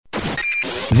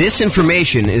This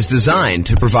information is designed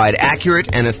to provide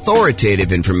accurate and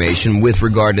authoritative information with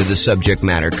regard to the subject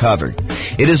matter covered.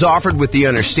 It is offered with the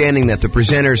understanding that the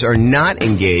presenters are not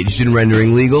engaged in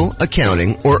rendering legal,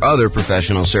 accounting, or other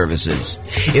professional services.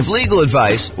 If legal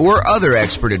advice or other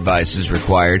expert advice is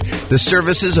required, the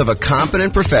services of a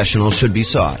competent professional should be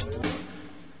sought.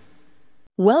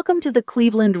 Welcome to the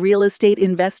Cleveland Real Estate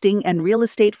Investing and Real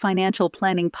Estate Financial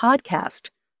Planning Podcast.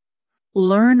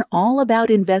 Learn all about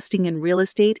investing in real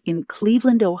estate in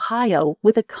Cleveland, Ohio,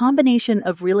 with a combination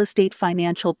of real estate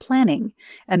financial planning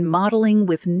and modeling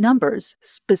with numbers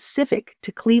specific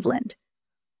to Cleveland,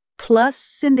 plus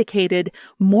syndicated,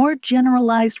 more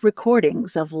generalized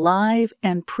recordings of live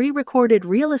and pre-recorded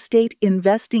real estate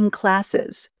investing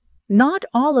classes, not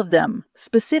all of them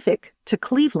specific to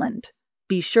Cleveland.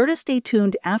 Be sure to stay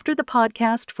tuned after the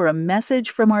podcast for a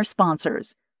message from our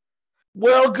sponsors.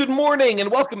 Well, good morning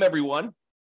and welcome, everyone.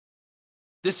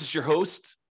 This is your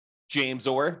host, James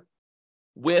Orr,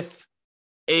 with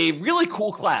a really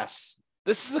cool class.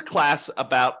 This is a class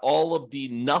about all of the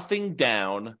nothing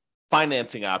down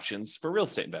financing options for real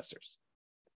estate investors.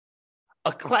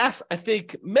 A class I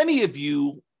think many of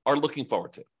you are looking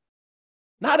forward to.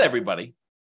 Not everybody,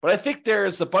 but I think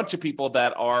there's a bunch of people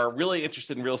that are really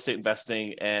interested in real estate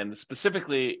investing and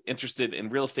specifically interested in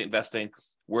real estate investing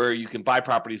where you can buy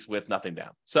properties with nothing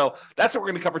down. So that's what we're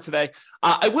going to cover today.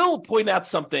 I will point out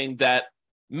something that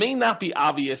may not be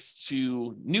obvious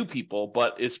to new people,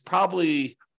 but is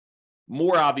probably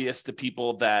more obvious to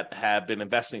people that have been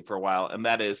investing for a while. And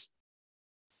that is,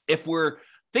 if we're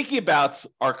thinking about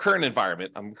our current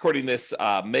environment, I'm recording this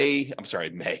March 29th,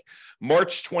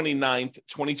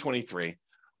 2023,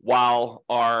 while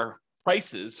our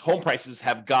home prices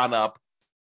have gone up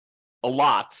a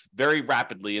lot, very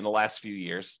rapidly in the last few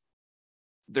years.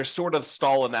 They're sort of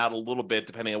stalling out a little bit,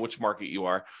 depending on which market you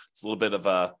are. It's a little bit of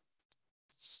a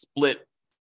split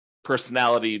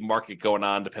personality market going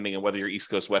on, depending on whether you're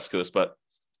East Coast, West Coast. But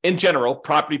in general,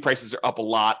 property prices are up a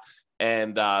lot,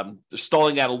 and they're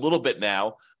stalling out a little bit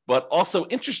now. But also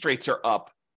interest rates are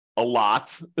up a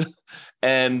lot,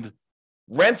 and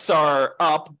rents are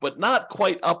up, but not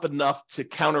quite up enough to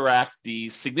counteract the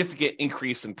significant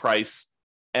increase in price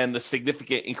and the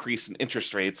significant increase in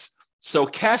interest rates. So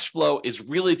cash flow is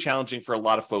really challenging for a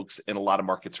lot of folks in a lot of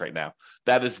markets right now.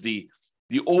 That is the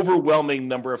overwhelming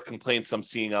number of complaints I'm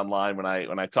seeing online when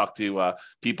I talk to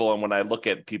people and when I look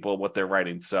at people, what they're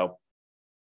writing. So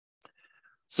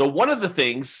one of the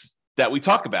things that we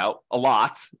talk about a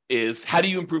lot is, how do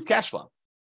you improve cash flow?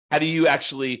 How do you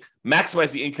actually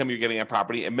maximize the income you're getting on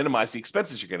property and minimize the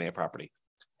expenses you're getting on property?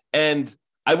 And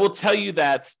I will tell you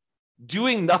that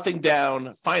doing nothing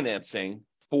down financing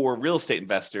for real estate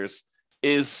investors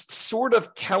is sort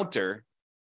of counter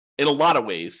in a lot of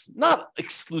ways, not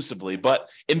exclusively, but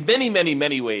in many, many,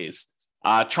 many ways.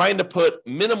 Trying to put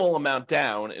minimal amount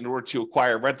down in order to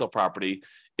acquire rental property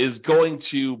is going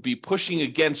to be pushing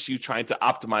against you trying to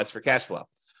optimize for cash flow.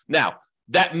 Now,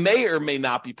 that may or may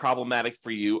not be problematic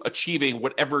for you achieving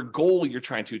whatever goal you're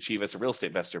trying to achieve as a real estate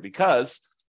investor, because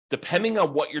depending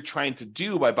on what you're trying to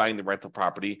do by buying the rental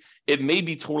property, it may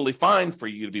be totally fine for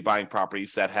you to be buying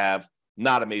properties that have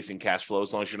not amazing cash flow,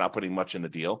 as long as you're not putting much in the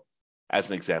deal,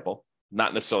 as an example.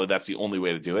 Not necessarily that's the only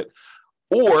way to do it.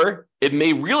 Or it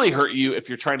may really hurt you if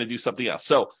you're trying to do something else.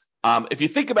 So if you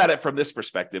think about it from this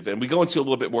perspective, and we go into a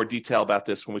little bit more detail about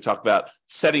this when we talk about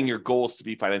setting your goals to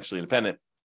be financially independent,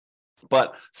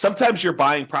 but sometimes you're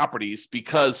buying properties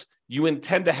because you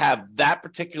intend to have that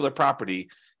particular property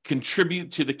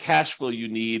contribute to the cash flow you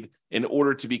need in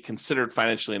order to be considered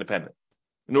financially independent.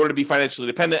 In order to be financially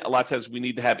independent, a lot of times we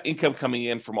need to have income coming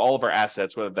in from all of our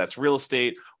assets, whether that's real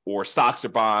estate or stocks or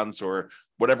bonds or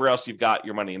whatever else you've got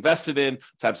your money invested in,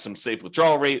 to have some safe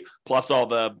withdrawal rate, plus all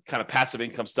the kind of passive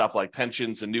income stuff like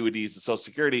pensions, annuities, and Social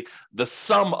Security. The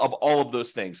sum of all of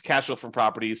those things, cash flow from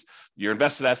properties, your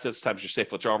invested assets times your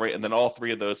safe withdrawal rate, and then all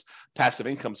three of those passive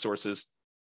income sources,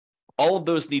 all of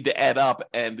those need to add up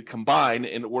and combine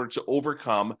in order to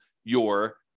overcome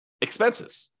your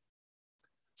expenses.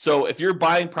 So if you're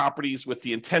buying properties with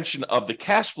the intention of the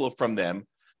cash flow from them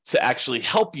to actually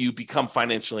help you become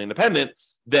financially independent,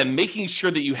 then making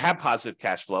sure that you have positive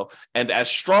cash flow and as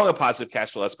strong a positive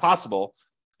cash flow as possible,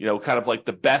 kind of like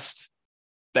the best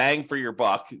bang for your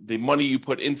buck, the money you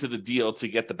put into the deal to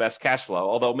get the best cash flow.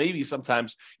 Although maybe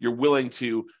sometimes you're willing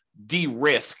to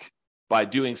de-risk by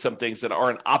doing some things that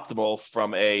aren't optimal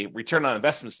from a return on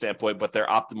investment standpoint, but they're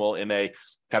optimal in a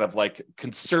kind of like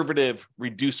conservative,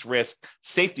 reduced risk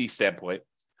safety standpoint.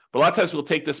 But a lot of times we'll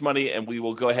take this money and we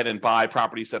will go ahead and buy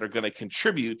properties that are going to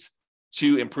contribute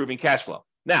to improving cash flow.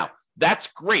 Now, that's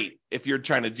great if you're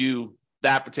trying to do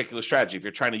that particular strategy, if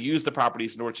you're trying to use the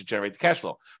properties in order to generate the cash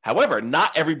flow. However,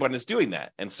 not everyone is doing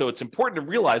that. And so it's important to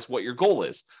realize what your goal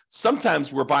is.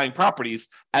 Sometimes we're buying properties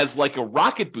as like a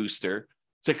rocket booster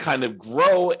to kind of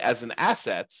grow as an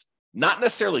asset, not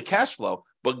necessarily cash flow,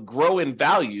 but grow in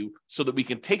value so that we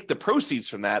can take the proceeds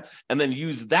from that and then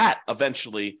use that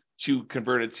eventually to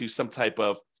convert it to some type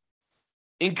of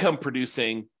income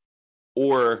producing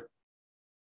or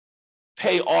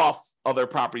pay off other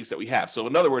properties that we have. So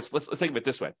in other words, let's think of it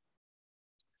this way.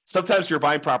 Sometimes you're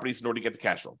buying properties in order to get the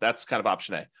cash flow. That's kind of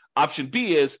option A. Option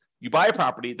B is you buy a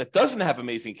property that doesn't have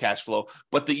amazing cash flow,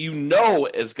 but that you know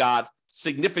has got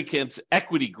significant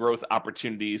equity growth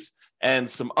opportunities and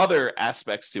some other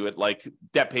aspects to it, like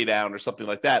debt pay down or something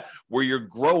like that, where you're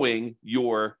growing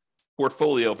your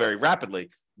portfolio very rapidly.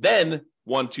 Then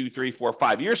 1, 2, 3, 4,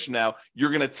 5 years from now, you're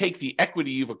going to take the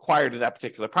equity you've acquired in that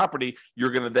particular property.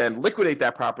 You're going to then liquidate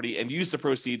that property and use the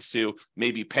proceeds to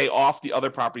maybe pay off the other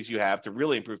properties you have to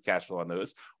really improve cash flow on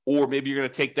those. Or maybe you're going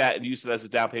to take that and use it as a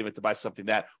down payment to buy something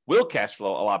that will cash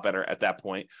flow a lot better at that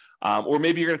point. Or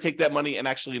maybe you're going to take that money and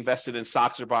actually invest it in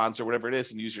stocks or bonds or whatever it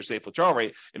is and use your safe withdrawal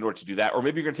rate in order to do that. Or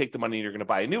maybe you're going to take the money and you're going to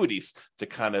buy annuities to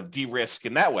kind of de-risk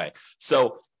in that way.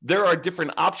 So there are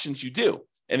different options you do.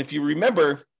 And if you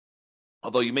remember,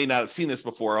 although you may not have seen this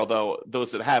before, although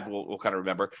those that have will kind of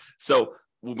remember. So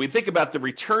when we think about the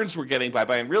returns we're getting by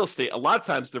buying real estate, a lot of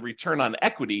times the return on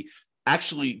equity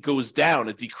actually goes down.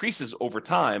 It decreases over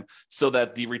time so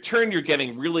that the return you're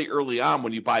getting really early on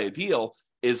when you buy a deal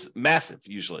is massive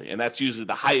usually. And that's usually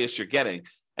the highest you're getting.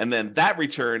 And then that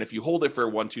return, if you hold it for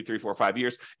 1, 2, 3, 4, 5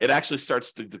 years, it actually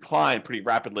starts to decline pretty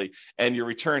rapidly and your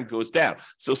return goes down.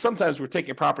 So sometimes we're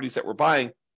taking properties that we're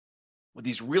buying with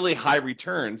these really high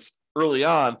returns early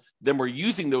on, then we're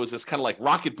using those as kind of like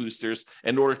rocket boosters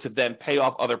in order to then pay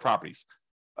off other properties.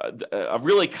 A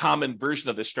really common version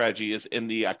of this strategy is in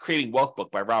the Creating Wealth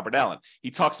book by Robert Allen.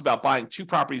 He talks about buying 2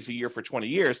 properties a year for 20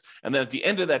 years, and then at the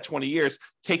end of that 20 years,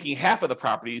 taking half of the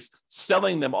properties,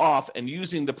 selling them off, and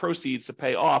using the proceeds to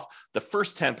pay off the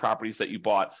first 10 properties that you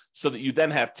bought so that you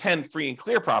then have 10 free and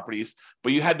clear properties,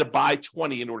 but you had to buy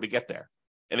 20 in order to get there.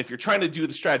 And if you're trying to do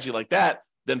the strategy like that,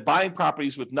 then buying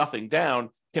properties with nothing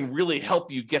down can really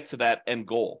help you get to that end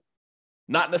goal.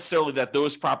 Not necessarily that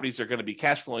those properties are going to be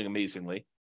cash flowing amazingly,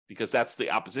 because that's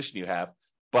the opposition you have,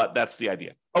 but that's the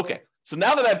idea. Okay, so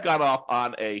now that I've gone off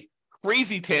on a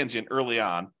crazy tangent early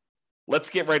on, let's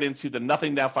get right into the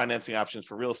nothing down financing options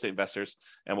for real estate investors,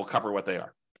 and we'll cover what they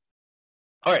are.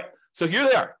 All right, so here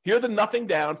they are. Here are the nothing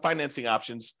down financing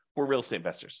options for real estate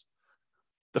investors.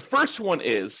 The first one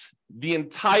is the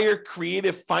entire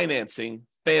creative financing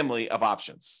family of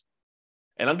options.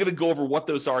 And I'm going to go over what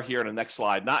those are here in the next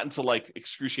slide, not into like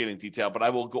excruciating detail, but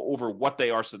I will go over what they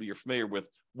are so that you're familiar with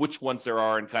which ones there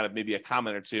are and kind of maybe a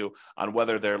comment or two on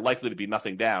whether they're likely to be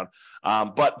nothing down.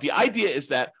 But the idea is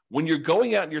that when you're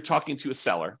going out and you're talking to a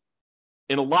seller,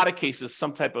 in a lot of cases,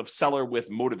 some type of seller with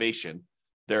motivation,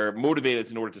 they're motivated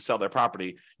in order to sell their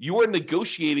property, you are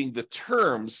negotiating the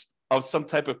terms of some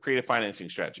type of creative financing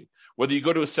strategy. Whether you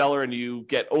go to a seller and you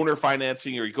get owner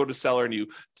financing, or you go to a seller and you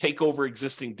take over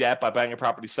existing debt by buying a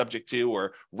property subject to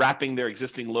or wrapping their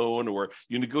existing loan, or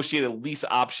you negotiate a lease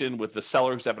option with the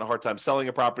seller who's having a hard time selling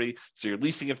a property, so you're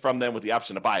leasing it from them with the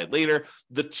option to buy it later.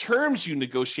 The terms you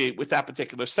negotiate with that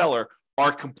particular seller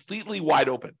are completely wide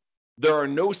open. There are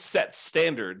no set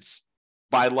standards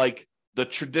by like the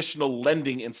traditional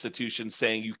lending institutions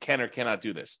saying you can or cannot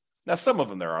do this. Now, some of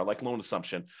them there are, like loan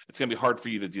assumption. It's going to be hard for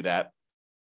you to do that.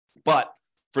 But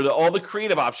for all the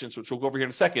creative options, which we'll go over here in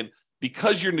a second,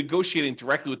 because you're negotiating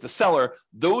directly with the seller,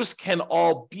 those can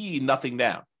all be nothing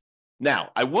down. Now,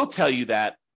 I will tell you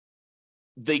that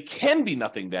they can be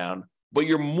nothing down, but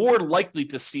you're more likely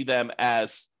to see them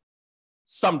as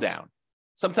some down.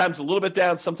 Sometimes a little bit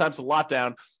down, sometimes a lot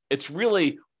down. It's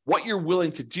really what you're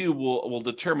willing to do will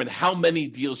determine how many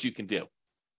deals you can do.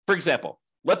 For example,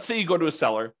 let's say you go to a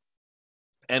seller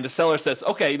and the seller says,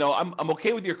 okay, I'm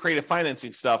okay with your creative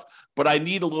financing stuff, but I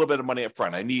need a little bit of money up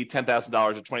front. I need $10,000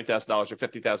 or $20,000 or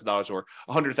 $50,000 or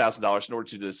 $100,000 in order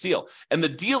to do this deal. And the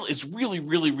deal is really,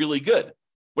 really, really good.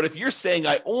 But if you're saying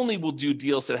I only will do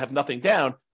deals that have nothing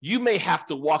down, you may have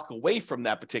to walk away from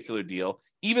that particular deal,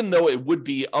 even though it would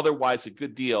be otherwise a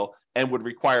good deal and would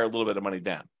require a little bit of money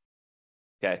down.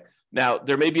 Okay. Now,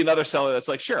 there may be another seller that's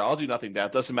like, sure, I'll do nothing down.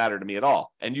 It doesn't matter to me at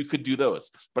all. And you could do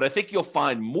those. But I think you'll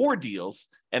find more deals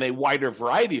and a wider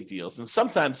variety of deals. And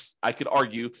sometimes I could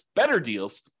argue better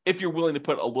deals if you're willing to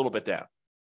put a little bit down.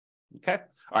 Okay.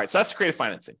 All right. So that's creative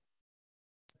financing.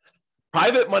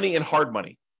 Private money and hard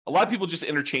money. A lot of people just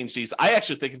interchange these. I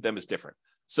actually think of them as different.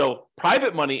 So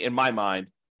private money, in my mind,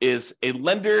 is a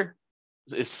lender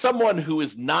is someone who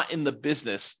is not in the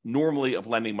business normally of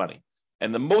lending money.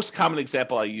 And the most common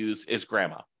example I use is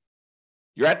grandma.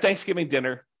 You're at Thanksgiving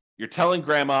dinner. You're telling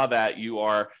grandma that you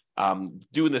are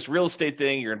doing this real estate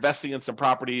thing. You're investing in some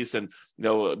properties, and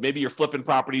maybe you're flipping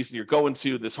properties, and you're going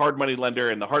to this hard money lender,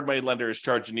 and the hard money lender is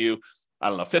charging you,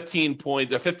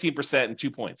 15% and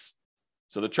 2 points.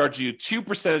 So they're charging you 2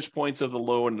 percentage points of the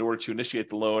loan in order to initiate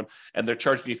the loan, and they're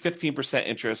charging you 15%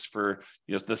 interest for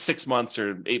the 6 months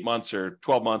or 8 months or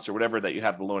 12 months or whatever that you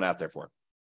have the loan out there for.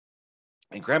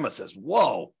 And grandma says,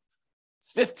 "Whoa,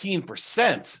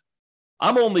 15%.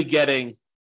 I'm only getting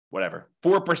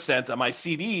 4% on my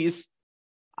CDs.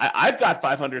 I've got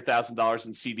 $500,000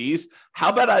 in CDs. How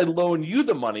about I loan you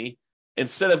the money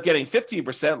instead of getting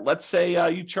 15%? Let's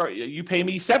say you pay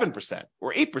me 7%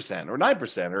 or 8% or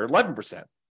 9% or 11%."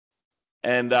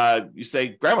 And you say,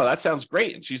 "Grandma, that sounds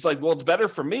great." And she's like, "Well, it's better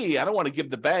for me. I don't want to give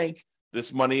the bank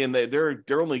this money, and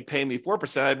they're only paying me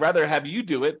 4%. I'd rather have you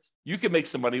do it. You can make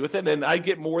some money with it, and I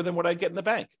get more than what I get in the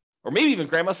bank." Or maybe even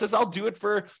grandma says, "I'll do it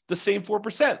for the same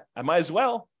 4%. I might as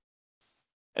well."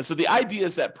 And so the idea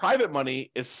is that private money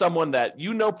is someone that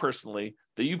you know personally,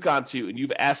 that you've gone to, and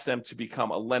you've asked them to become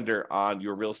a lender on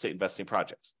your real estate investing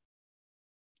projects.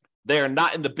 They are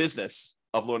not in the business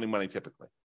of loaning money typically.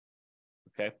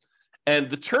 Okay. And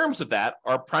the terms of that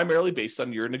are primarily based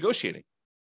on your negotiating.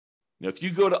 If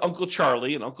you go to Uncle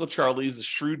Charlie, and Uncle Charlie is a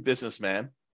shrewd businessman,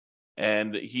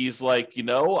 and he's like,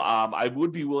 I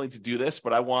would be willing to do this,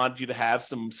 but I want you to have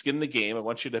some skin in the game. I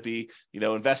want you to be,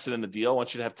 invested in the deal. I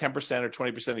want you to have 10% or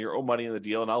 20% of your own money in the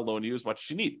deal, and I'll loan you as much as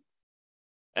you need.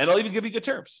 And I'll even give you good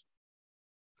terms.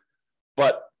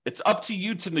 But it's up to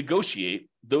you to negotiate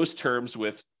those terms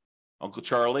with Uncle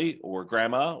Charlie or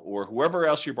grandma or whoever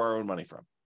else you're borrowing money from.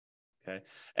 Okay.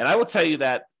 And I will tell you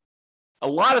that a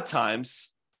lot of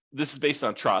times this is based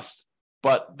on trust,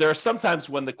 but there are some times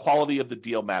when the quality of the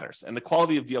deal matters, and the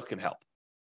quality of deal can help.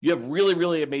 You have really,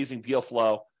 really amazing deal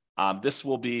flow. This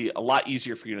will be a lot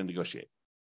easier for you to negotiate.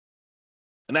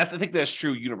 And I think that's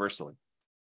true universally.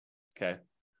 Okay.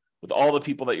 With all the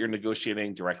people that you're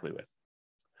negotiating directly with.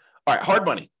 All right, hard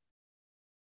money.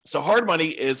 So hard money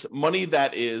is money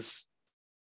that is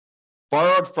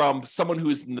borrowed from someone who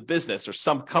is in the business, or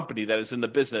some company that is in the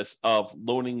business of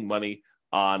loaning money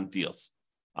on deals.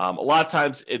 A lot of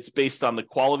times it's based on the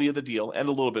quality of the deal and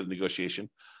a little bit of negotiation.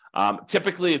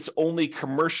 Typically, it's only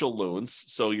commercial loans,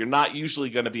 so you're not usually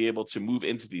going to be able to move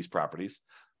into these properties.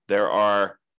 There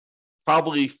are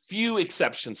probably few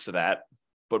exceptions to that,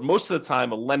 but most of the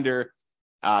time, a lender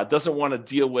doesn't want to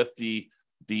deal with the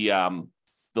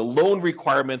loan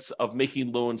requirements of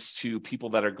making loans to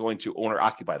people that are going to own or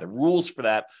occupy. The rules for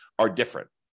that are different,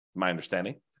 my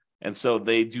understanding. And so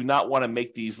they do not want to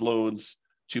make these loans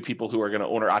to people who are going to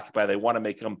own or occupy. They want to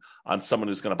make them on someone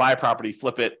who's going to buy a property,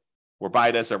 flip it, or buy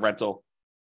it as a rental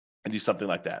and do something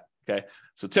like that. Okay.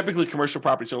 So typically commercial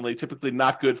properties only, typically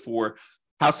not good for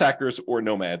house hackers or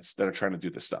nomads that are trying to do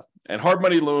this stuff. And hard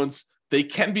money loans, they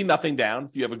can be nothing down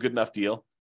if you have a good enough deal,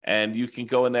 and you can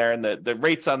go in there, and the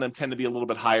rates on them tend to be a little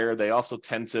bit higher. They also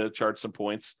tend to charge some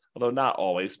points, although not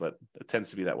always, but it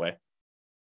tends to be that way.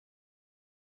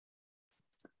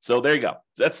 So there you go.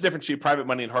 That's the difference between private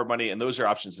money and hard money, and those are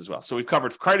options as well. So we've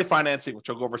covered credit financing, which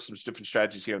I'll go over some different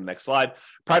strategies here in the next slide.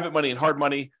 Private money and hard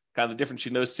money, kind of the difference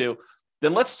between those two.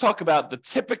 Then let's talk about the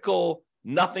typical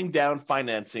nothing down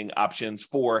financing options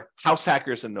for house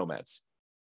hackers and nomads.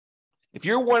 If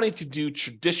you're wanting to do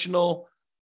traditional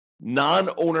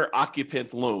non-owner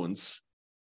occupant loans,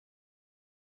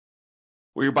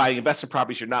 where you're buying investment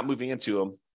properties, you're not moving into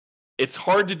them, it's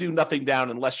hard to do nothing down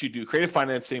unless you do creative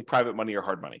financing, private money, or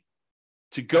hard money.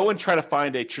 To go and try to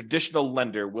find a traditional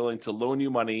lender willing to loan you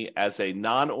money as a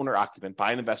non-owner occupant,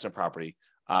 buy an investment property,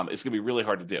 is going to be really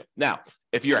hard to do. Now,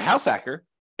 if you're a house hacker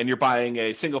and you're buying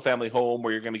a single family home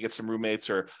where you're going to get some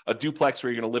roommates, or a duplex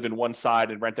where you're going to live in one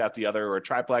side and rent out the other, or a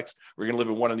triplex where you're going to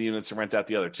live in one of the units and rent out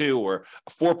the other two, or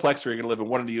a fourplex where you're going to live in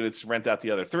one of the units and rent out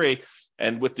the other three.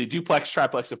 And with the duplex,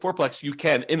 triplex, and fourplex, you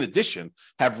can, in addition,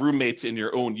 have roommates in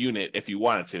your own unit if you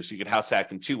wanted to. So you can house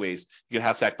hack in two ways. You can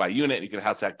house hack by unit, and you can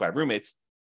house hack by roommates.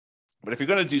 But if you're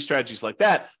going to do strategies like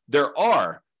that, there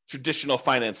are traditional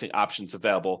financing options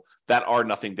available that are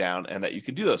nothing down and that you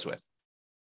can do those with.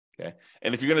 Okay.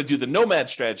 And if you're going to do the nomad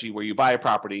strategy, where you buy a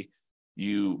property,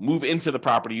 you move into the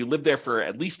property, you live there for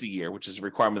at least a year, which is a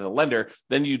requirement of the lender,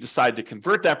 then you decide to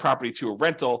convert that property to a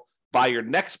rental, buy your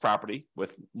next property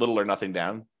with little or nothing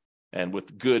down and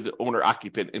with good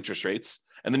owner-occupant interest rates.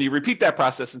 And then you repeat that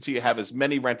process until you have as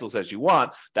many rentals as you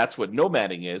want. That's what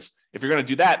nomading is. If you're going to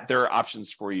do that, there are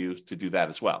options for you to do that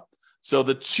as well. So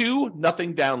the two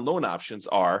nothing down loan options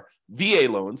are VA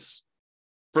loans,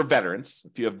 For veterans,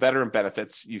 if you have veteran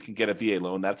benefits, you can get a VA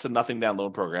loan. That's a nothing down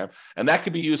loan program. And that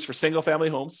could be used for single family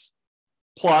homes.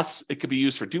 Plus, it could be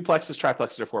used for duplexes,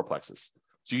 triplexes, or fourplexes.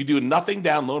 So you do a nothing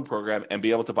down loan program and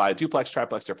be able to buy a duplex,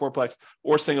 triplex, or fourplex,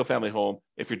 or single family home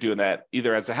if you're doing that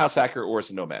either as a house hacker or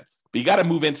as a nomad. But you got to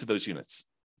move into those units.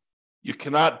 You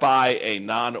cannot buy a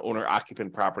non-owner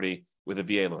occupant property with a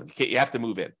VA loan. You have to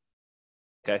move in.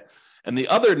 Okay. And the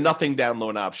other nothing down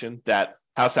loan option that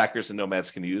house hackers and nomads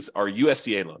can use are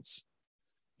USDA loans.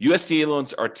 USDA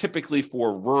loans are typically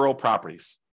for rural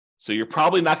properties. So you're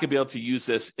probably not going to be able to use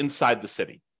this inside the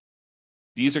city.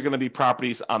 These are going to be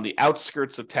properties on the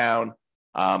outskirts of town,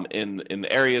 in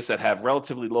areas that have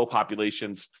relatively low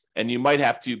populations, and you might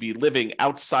have to be living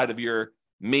outside of your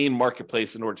main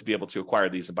marketplace in order to be able to acquire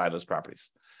these and buy those properties.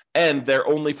 And they're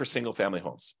only for single family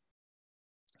homes.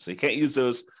 So you can't use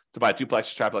those to buy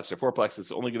duplex, triplex, or fourplex.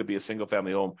 It's only going to be a single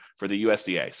family home for the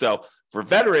USDA. So for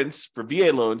veterans, for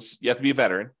VA loans, you have to be a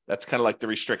veteran. That's kind of like the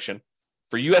restriction.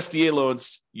 For USDA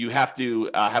loans, you have to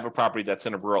have a property that's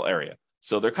in a rural area.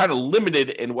 So they're kind of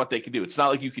limited in what they can do. It's not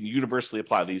like you can universally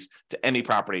apply these to any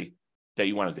property that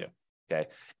you want to do. Okay.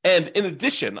 And in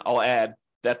addition, I'll add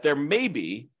that there may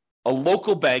be a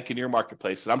local bank in your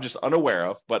marketplace that I'm just unaware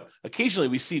of, but occasionally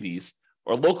we see these,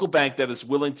 or a local bank that is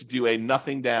willing to do a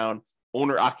nothing down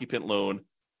owner occupant loan.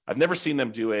 I've never seen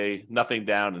them do a nothing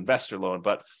down investor loan,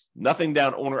 but nothing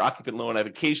down owner occupant loan. I've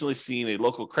occasionally seen a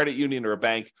local credit union or a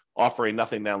bank offer a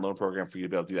nothing down loan program for you to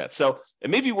be able to do that. So it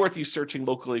may be worth you searching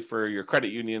locally for your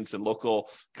credit unions and local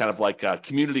kind of like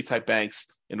community type banks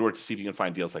in order to see if you can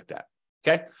find deals like that.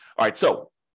 Okay. All right. So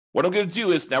what I'm going to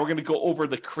do is now we're going to go over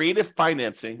the creative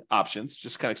financing options,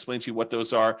 just kind of explain to you what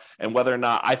those are and whether or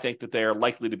not I think that they are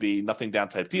likely to be nothing down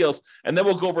type deals. And then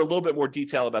we'll go over a little bit more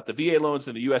detail about the VA loans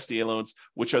and the USDA loans,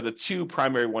 which are the two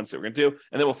primary ones that we're going to do.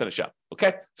 And then we'll finish up.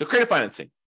 Okay. So creative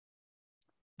financing.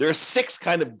 There are 6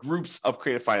 kind of groups of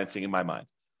creative financing in my mind.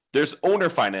 There's owner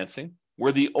financing,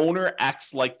 where the owner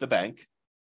acts like the bank.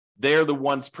 They're the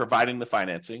ones providing the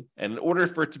financing. And in order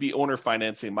for it to be owner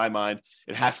financing, in my mind,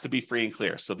 it has to be free and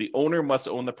clear. So the owner must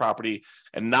own the property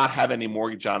and not have any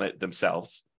mortgage on it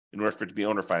themselves in order for it to be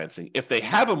owner financing. If they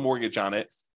have a mortgage on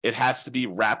it, it has to be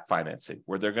wrap financing,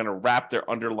 where they're going to wrap their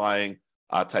underlying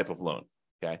type of loan.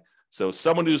 Okay. So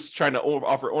someone who's trying to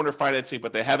offer owner financing,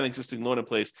 but they have an existing loan in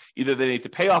place, either they need to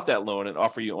pay off that loan and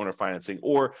offer you owner financing,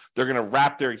 or they're going to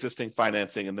wrap their existing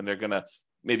financing and then they're going to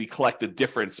maybe collect the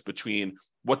difference between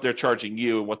what they're charging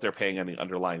you and what they're paying on the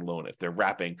underlying loan if they're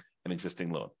wrapping an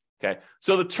existing loan. Okay.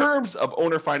 So the terms of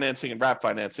owner financing and wrap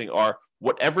financing are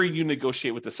whatever you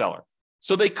negotiate with the seller.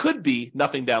 So they could be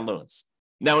nothing down loans.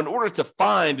 Now, in order to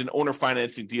find an owner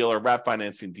financing deal or wrap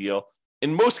financing deal,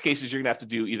 in most cases, you're going to have to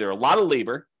do either a lot of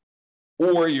labor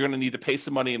or you're going to need to pay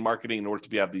some money in marketing in order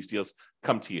to have these deals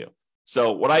come to you.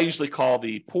 So what I usually call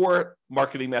the poor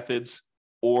marketing methods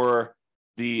or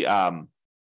the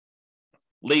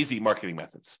lazy marketing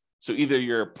methods. So either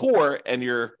you're poor and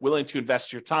you're willing to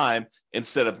invest your time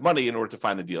instead of money in order to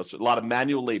find the deals. So a lot of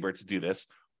manual labor to do this,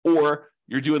 or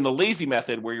you're doing the lazy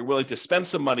method where you're willing to spend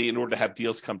some money in order to have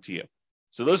deals come to you.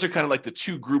 So those are kind of like the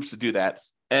two groups to do that.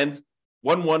 And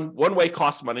one way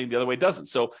costs money, the other way doesn't.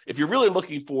 So if you're really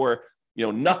looking for,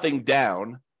 nothing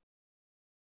down,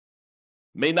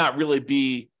 may not really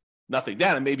be nothing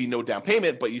down. It may be no down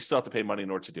payment, but you still have to pay money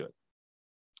in order to do it.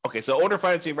 Okay, so owner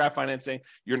financing, wrap financing,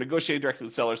 you're negotiating directly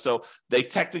with the seller. So they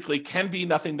technically can be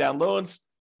nothing down loans,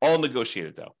 all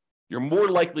negotiated though. You're more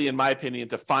likely, in my opinion,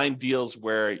 to find deals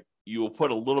where you will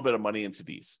put a little bit of money into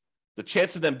these. The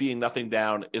chance of them being nothing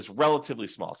down is relatively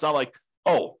small. It's not like,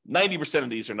 90%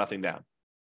 of these are nothing down.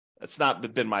 That's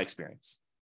not been my experience.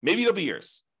 Maybe it'll be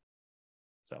yours.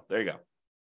 So there you go. All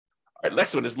right,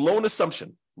 next one is loan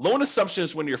assumption. Loan assumption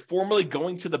is when you're formally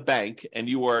going to the bank and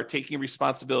you are taking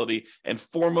responsibility and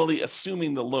formally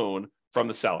assuming the loan from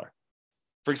the seller.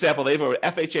 For example, they have an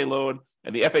FHA loan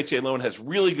and the FHA loan has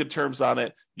really good terms on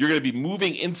it. You're going to be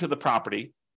moving into the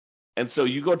property. And so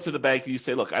you go to the bank and you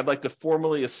say, look, I'd like to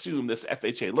formally assume this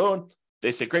FHA loan.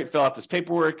 They say, great, fill out this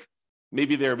paperwork.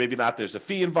 Maybe there, maybe not. There's a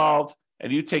fee involved.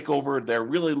 And you take over their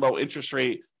really low interest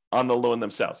rate on the loan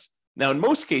themselves. Now, in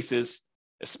most cases,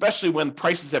 especially when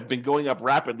prices have been going up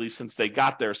rapidly since they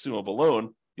got their assumable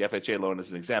loan, the FHA loan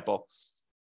is an example,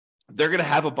 they're going to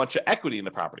have a bunch of equity in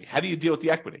the property. How do you deal with the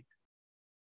equity?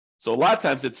 So a lot of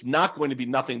times it's not going to be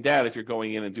nothing down if you're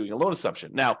going in and doing a loan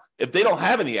assumption. Now, if they don't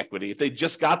have any equity, if they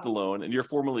just got the loan and you're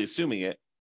formally assuming it,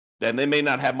 then they may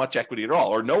not have much equity at all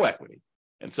or no equity.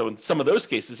 And so in some of those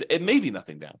cases, it may be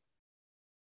nothing down.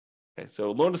 Okay,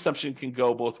 so loan assumption can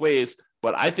go both ways,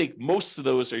 but I think most of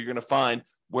those are you're going to find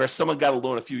where someone got a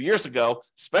loan a few years ago,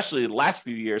 especially the last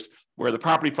few years, where the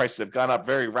property prices have gone up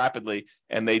very rapidly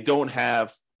and they don't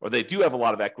have, or they do have a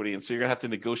lot of equity. And so you're going to have to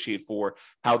negotiate for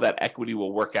how that equity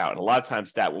will work out. And a lot of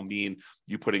times that will mean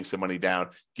you putting some money down,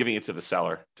 giving it to the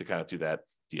seller to kind of do that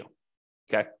deal.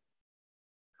 Okay.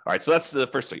 All right. So that's the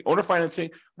first thing: owner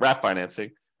financing, RAF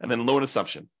financing, and then loan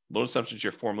assumption. Loan assumption is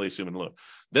you're formally assuming the loan.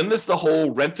 Then there's the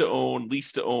whole rent to own,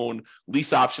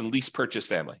 lease option, lease purchase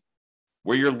family,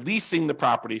 where you're leasing the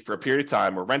property for a period of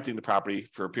time or renting the property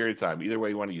for a period of time, either way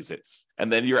you want to use it.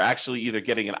 And then you're actually either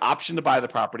getting an option to buy the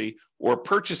property or a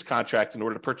purchase contract in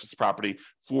order to purchase the property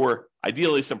for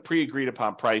ideally some pre-agreed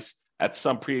upon price at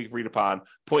some pre-agreed upon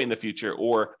point in the future,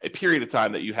 or a period of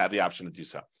time that you have the option to do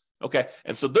so. Okay.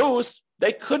 And so those,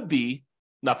 they could be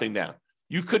nothing down.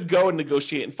 You could go and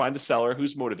negotiate and find a seller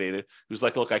who's motivated, who's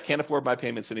like, look, I can't afford my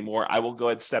payments anymore. I will go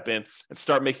ahead and step in and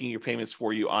start making your payments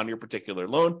for you on your particular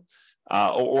loan.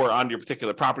 Or on your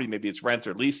particular property, maybe it's rent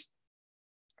or lease.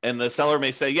 And the seller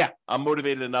may say, yeah, I'm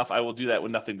motivated enough. I will do that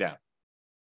with nothing down.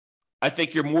 I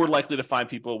think you're more likely to find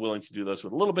people willing to do those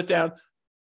with a little bit down,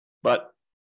 but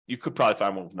you could probably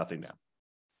find one with nothing down.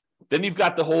 Then you've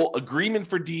got the whole agreement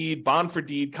for deed, bond for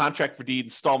deed, contract for deed,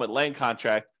 installment land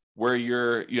contract, where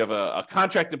you have a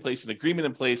contract in place, an agreement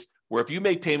in place, where if you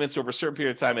make payments over a certain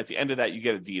period of time, at the end of that, you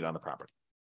get a deed on the property.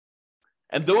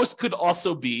 And those could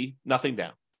also be nothing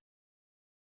down.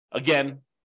 Again,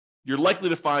 you're likely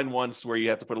to find ones where you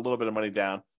have to put a little bit of money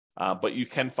down, but you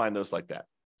can find those like that.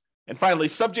 And finally,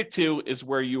 subject to is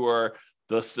where you are,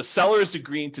 the seller is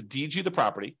agreeing to deed you the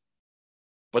property,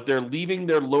 but they're leaving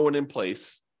their loan in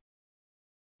place,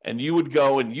 and you would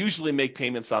go and usually make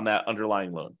payments on that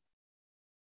underlying loan.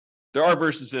 There are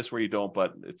versions of this where you don't,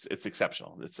 but it's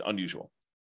exceptional. It's unusual.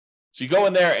 So you go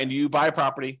in there and you buy a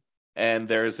property, and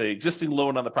there's an existing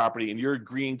loan on the property, and you're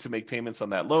agreeing to make payments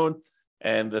on that loan.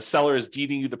 And the seller is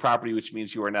deeding you the property, which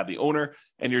means you are now the owner,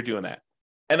 and you're doing that.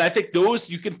 And I think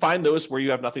those, you can find those where you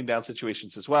have nothing down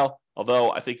situations as well.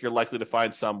 Although I think you're likely to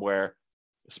find some where,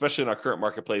 especially in our current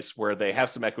marketplace, where they have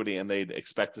some equity and they'd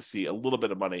expect to see a little bit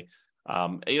of money.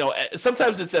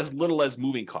 Sometimes it's as little as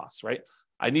moving costs, right?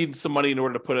 I need some money in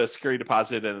order to put a security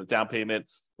deposit and a down payment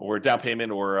or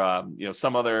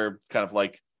some other kind of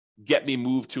like get me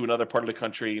moved to another part of the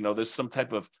country. There's some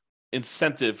type of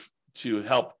incentive to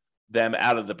help them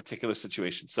out of the particular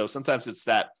situation. So sometimes it's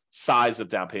that size of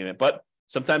down payment, but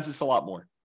sometimes it's a lot more,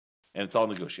 and it's all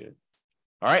negotiated.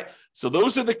 All right. So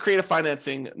those are the creative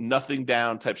financing, nothing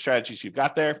down type strategies you've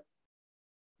got there.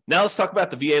 Now let's talk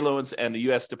about the VA loans and the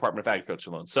U.S. Department of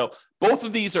Agriculture loans. So both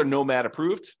of these are Nomad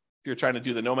approved. If you're trying to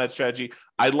do the Nomad strategy,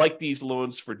 I like these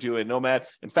loans for doing Nomad.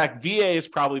 In fact, VA is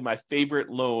probably my favorite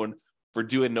loan for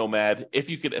doing Nomad,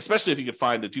 especially if you could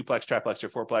find a duplex, triplex, or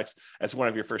fourplex as one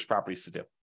of your first properties to do.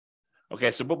 Okay,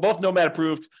 so both Nomad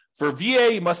approved. For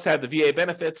VA, you must have the VA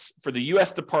benefits. For the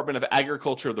U.S. Department of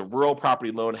Agriculture, the rural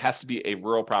property loan has to be a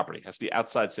rural property, it has to be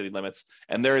outside city limits.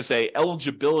 And there is a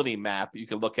eligibility map you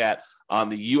can look at on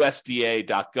the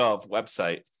USDA.gov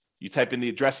website. You type in the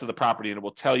address of the property and it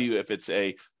will tell you if it's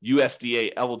a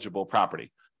USDA eligible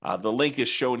property. The link is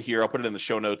shown here. I'll put it in the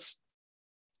show notes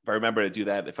if I remember to do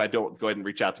that. If I don't, go ahead and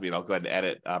reach out to me and I'll go ahead and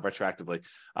edit retroactively.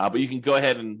 But you can go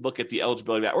ahead and look at the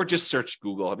eligibility map or just search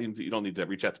Google. I mean, you don't need to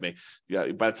reach out to me.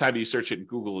 Yeah, by the time you search it in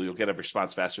Google, you'll get a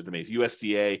response faster than me. It's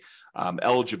USDA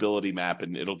eligibility map,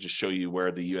 and it'll just show you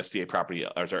where the USDA property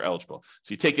are eligible.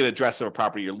 So you take an address of a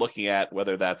property you're looking at,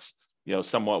 whether that's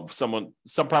some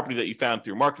property that you found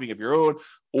through marketing of your own,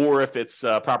 or if it's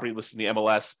property listed in the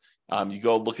MLS, you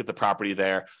go look at the property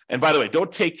there. And by the way,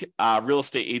 don't take real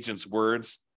estate agents'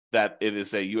 words that it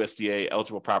is a USDA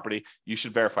eligible property. You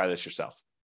should verify this yourself.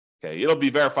 Okay, it'll be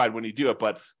verified when you do it,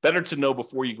 but better to know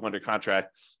before you go under contract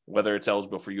whether it's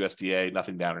eligible for USDA,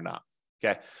 nothing down or not.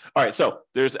 Okay. All right. So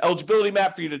there's eligibility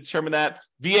map for you to determine that.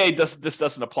 This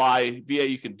doesn't apply. VA,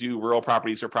 you can do rural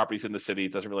properties or properties in the city.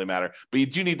 It doesn't really matter. But you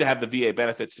do need to have the VA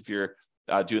benefits if you're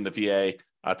doing the VA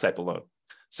type of loan.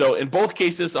 So in both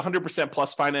cases, 100%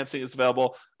 plus financing is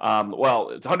available.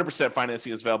 It's 100%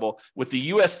 financing is available. With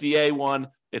the USDA one,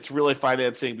 it's really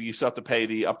financing, but you still have to pay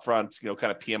the upfront,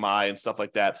 kind of PMI and stuff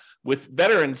like that. With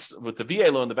veterans, with the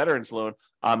VA loan, the veterans loan,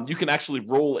 you can actually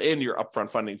roll in your upfront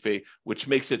funding fee, which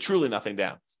makes it truly nothing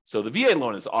down. So the VA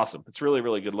loan is awesome. It's really,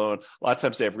 really good loan. A lot of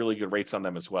times they have really good rates on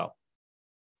them as well.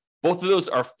 Both of those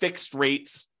are fixed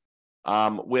rates.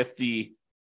 With the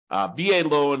VA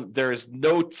loan, there is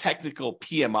no technical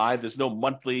PMI. There's no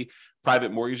monthly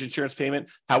private mortgage insurance payment.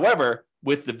 However,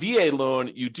 With the VA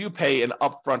loan, you do pay an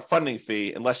upfront funding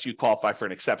fee unless you qualify for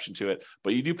an exception to it,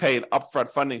 but you do pay an upfront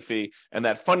funding fee, and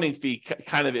that funding fee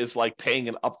kind of is like paying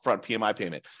an upfront PMI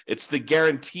payment. It's the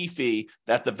guarantee fee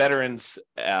that the Veterans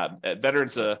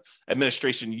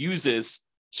Administration uses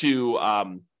to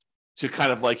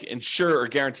kind of like insure or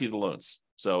guarantee the loans.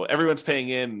 So everyone's paying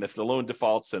in, and if the loan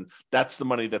defaults, and that's the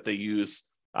money that they use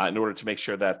in order to make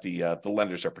sure that the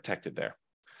lenders are protected there.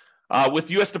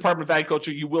 With U.S. Department of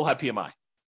Agriculture, you will have PMI.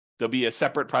 There'll be a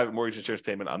separate private mortgage insurance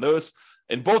payment on those.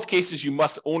 In both cases, you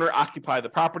must own or occupy the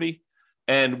property.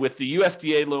 And with the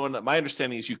USDA loan, my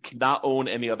understanding is you cannot own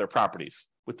any other properties.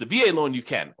 With the VA loan, you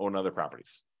can own other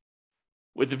properties.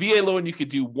 With the VA loan, you could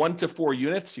do 1 to 4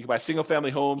 units. You can buy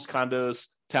single-family homes, condos,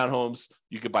 townhomes.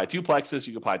 You could buy duplexes.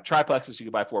 You could buy triplexes. You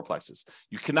could buy fourplexes.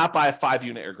 You cannot buy a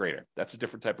 5-unit or greater. That's a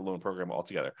different type of loan program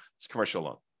altogether. It's a commercial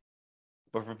loan.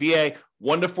 But for VA,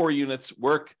 1 to 4 units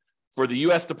work. For the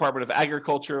U.S. Department of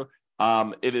Agriculture,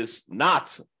 it is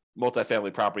not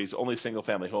multifamily properties, only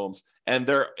single-family homes. And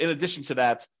in addition to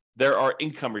that, there are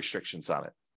income restrictions on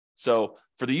it. So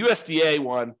for the USDA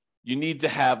one, you need to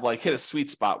have hit a sweet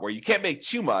spot where you can't make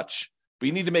too much, but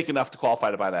you need to make enough to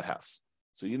qualify to buy that house.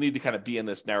 So you need to kind of be in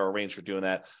this narrow range for doing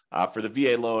that. For the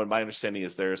VA loan, my understanding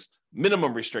is there's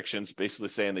minimum restrictions, basically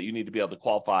saying that you need to be able to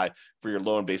qualify for your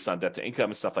loan based on debt to income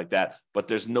and stuff like that. But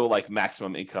there's no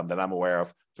maximum income that I'm aware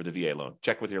of for the VA loan.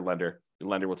 Check with your lender. Your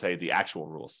lender will tell you the actual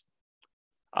rules.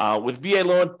 With VA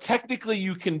loan, technically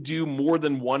you can do more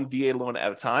than one VA loan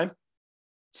at a time.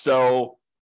 So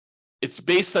it's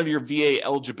based on your VA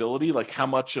eligibility, like how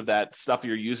much of that stuff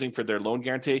you're using for their loan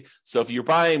guarantee. So if you're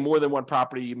buying more than one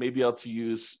property, you may be able to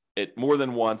use it more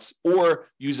than once or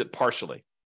use it partially.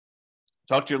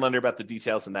 Talk to your lender about the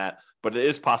details in that, but it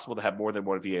is possible to have more than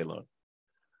one VA loan.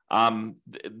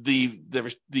 The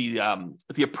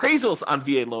appraisals on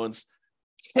VA loans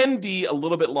can be a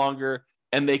little bit longer,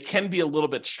 and they can be a little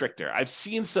bit stricter. I've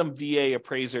seen some VA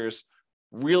appraisers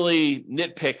really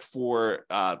nitpick for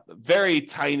very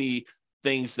tiny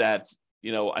things that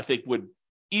I think would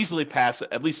easily pass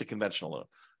at least a conventional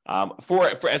loan.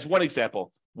 For as one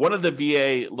example, one of the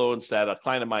VA loans that a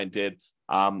client of mine did,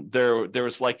 there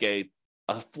was a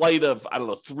flight of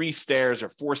 3 stairs or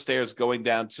 4 stairs going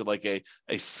down to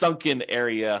a sunken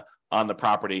area on the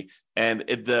property, and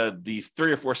the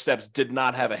 3 or 4 steps did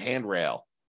not have a handrail,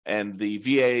 and the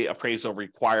VA appraisal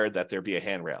required that there be a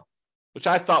handrail, which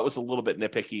I thought was a little bit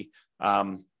nitpicky,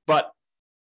 but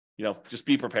just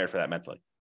be prepared for that mentally.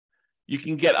 You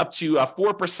can get up to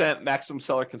 4% maximum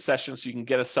seller concession, so you can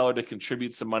get a seller to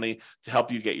contribute some money to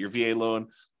help you get your VA loan.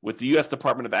 With the U.S.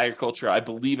 Department of Agriculture, I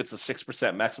believe it's a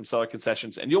 6% maximum seller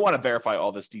concessions, and you'll want to verify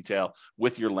all this detail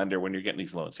with your lender when you're getting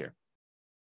these loans here.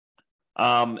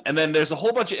 And then there's a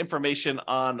whole bunch of information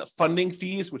on funding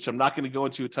fees, which I'm not going to go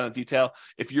into a ton of detail.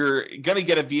 If you're going to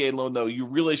get a VA loan, though, you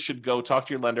really should go talk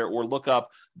to your lender or look up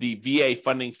the VA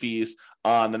funding fees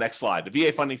on the next slide. The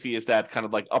VA funding fee is that kind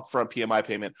of upfront PMI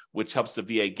payment, which helps the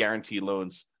VA guarantee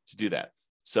loans to do that.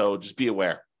 So just be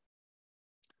aware.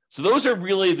 So those are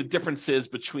really the differences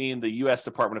between the U.S.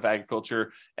 Department of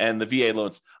Agriculture and the VA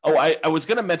loans. Oh, I was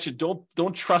going to mention,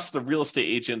 don't trust the real estate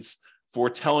agents for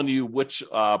telling you which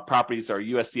properties are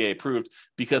USDA approved,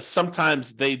 because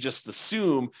sometimes they just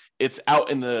assume it's out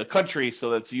in the country, so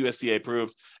that's USDA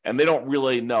approved, and they don't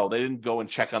really know. They didn't go and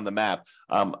check on the map.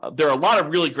 There are a lot of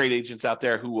really great agents out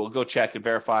there who will go check and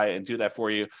verify and do that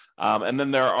for you. And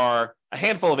then there are a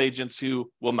handful of agents who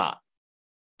will not.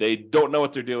 They don't know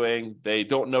what they're doing. They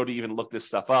don't know to even look this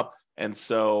stuff up. And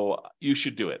so you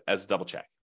should do it as a double check.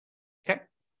 Okay.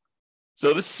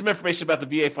 So this is some information about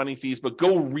the VA funding fees, but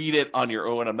go read it on your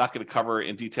own. I'm not going to cover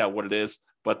in detail what it is,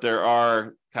 but there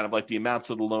are kind of the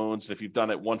amounts of the loans, if you've done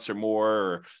it once or more,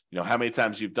 or how many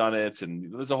times you've done it.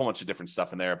 And there's a whole bunch of different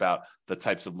stuff in there about the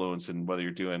types of loans and whether you're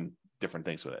doing different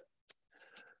things with it.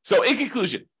 So in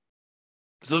conclusion,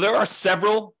 there are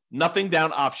several nothing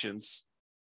down options,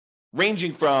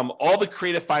 ranging from all the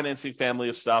creative financing family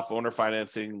of stuff, owner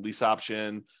financing, lease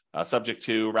option, subject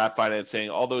to wrap financing,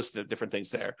 all those different things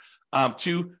there,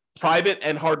 to private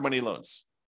and hard money loans.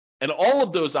 And all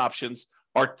of those options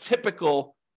are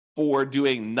typical for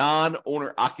doing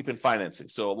non-owner occupant financing.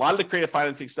 So a lot of the creative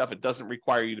financing stuff, it doesn't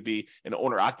require you to be an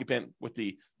owner occupant, with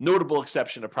the notable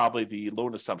exception of probably the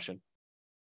loan assumption,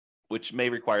 which may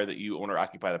require that you owner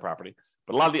occupy the property.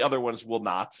 But a lot of the other ones will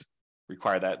not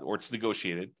require that, or it's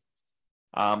negotiated.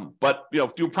 But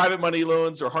do private money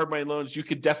loans or hard money loans, you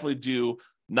could definitely do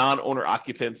non-owner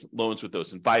occupant loans with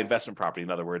those, and buy investment property, in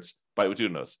other words, by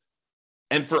doing those.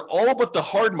 And for all but the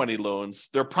hard money loans,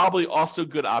 there are probably also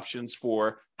good options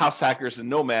for house hackers and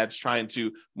nomads trying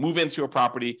to move into a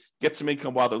property, get some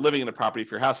income while they're living in the property if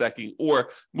you're house hacking, or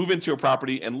move into a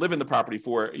property and live in the property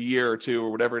for a year or two or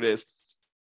whatever it is,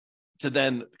 to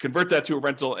then convert that to a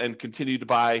rental and continue to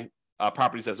buy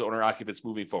properties as owner occupants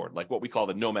moving forward, like what we call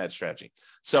the nomad strategy.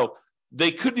 So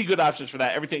they could be good options for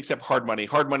that, everything except hard money.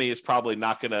 Hard money is probably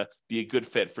not going to be a good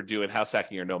fit for doing house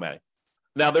hacking or nomading.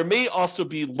 Now, there may also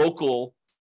be local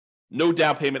no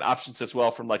down payment options as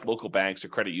well from like local banks or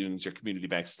credit unions or community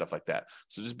banks and stuff like that.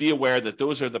 So just be aware that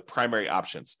those are the primary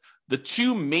options. The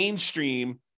two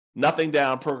mainstream nothing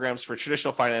down programs for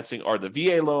traditional financing are the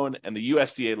VA loan and the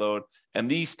USDA loan. And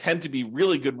these tend to be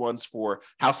really good ones for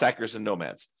house hackers and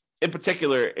nomads. In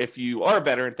particular, if you are a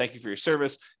veteran, thank you for your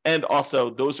service. And also,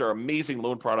 those are amazing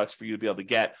loan products for you to be able to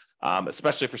get,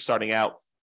 especially for starting out.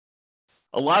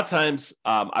 A lot of times,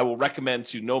 I will recommend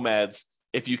to nomads,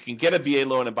 if you can get a VA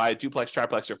loan and buy a duplex,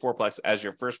 triplex, or fourplex as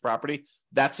your first property,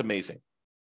 that's amazing.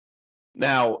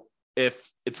 Now,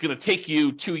 if it's going to take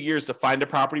you 2 years to find a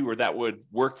property where that would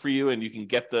work for you and you can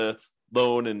get the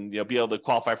loan and be able to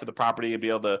qualify for the property and be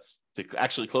able to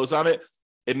actually close on it,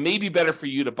 it may be better for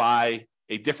you to buy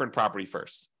a different property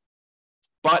first.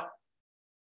 But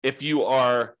if you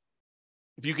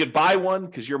could buy one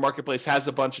because your marketplace has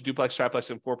a bunch of duplex, triplex,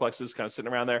 and fourplexes kind of sitting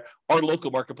around there, our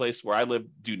local marketplace where I live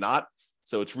do not.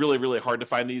 So it's really, really hard to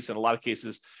find these. In a lot of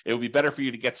cases, it would be better for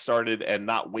you to get started and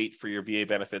not wait for your VA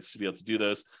benefits to be able to do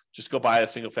those. Just go buy a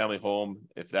single family home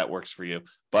if that works for you.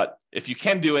 But if you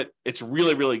can do it, it's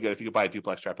really, really good if you could buy a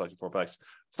duplex, triplex, and fourplex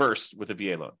first with a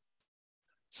VA loan.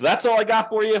 So that's all I got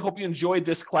for you. Hope you enjoyed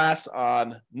this class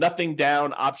on nothing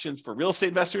down options for real estate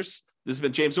investors. This has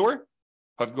been James Orr.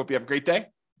 Hope you have a great day.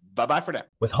 Bye-bye for now.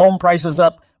 With home prices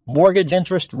up, mortgage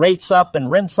interest rates up,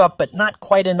 and rents up, but not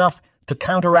quite enough to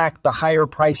counteract the higher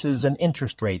prices and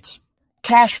interest rates,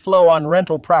 cash flow on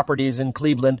rental properties in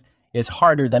Cleveland is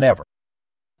harder than ever.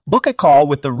 Book a call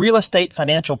with the Real Estate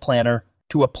Financial Planner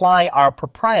to apply our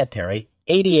proprietary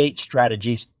 88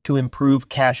 strategies to improve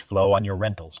cash flow on your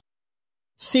rentals.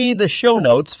 See the show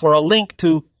notes for a link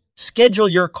to schedule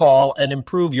your call and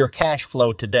improve your cash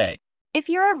flow today. If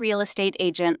you're a real estate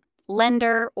agent,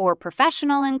 lender, or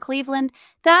professional in Cleveland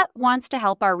that wants to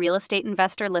help our real estate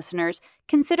investor listeners,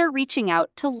 consider reaching out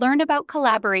to learn about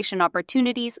collaboration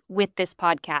opportunities with this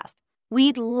podcast.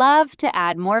 We'd love to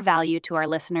add more value to our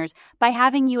listeners by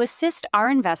having you assist our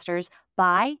investors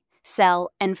buy,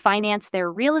 sell, and finance their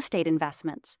real estate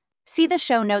investments. See the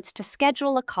show notes to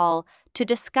schedule a call to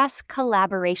discuss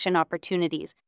collaboration opportunities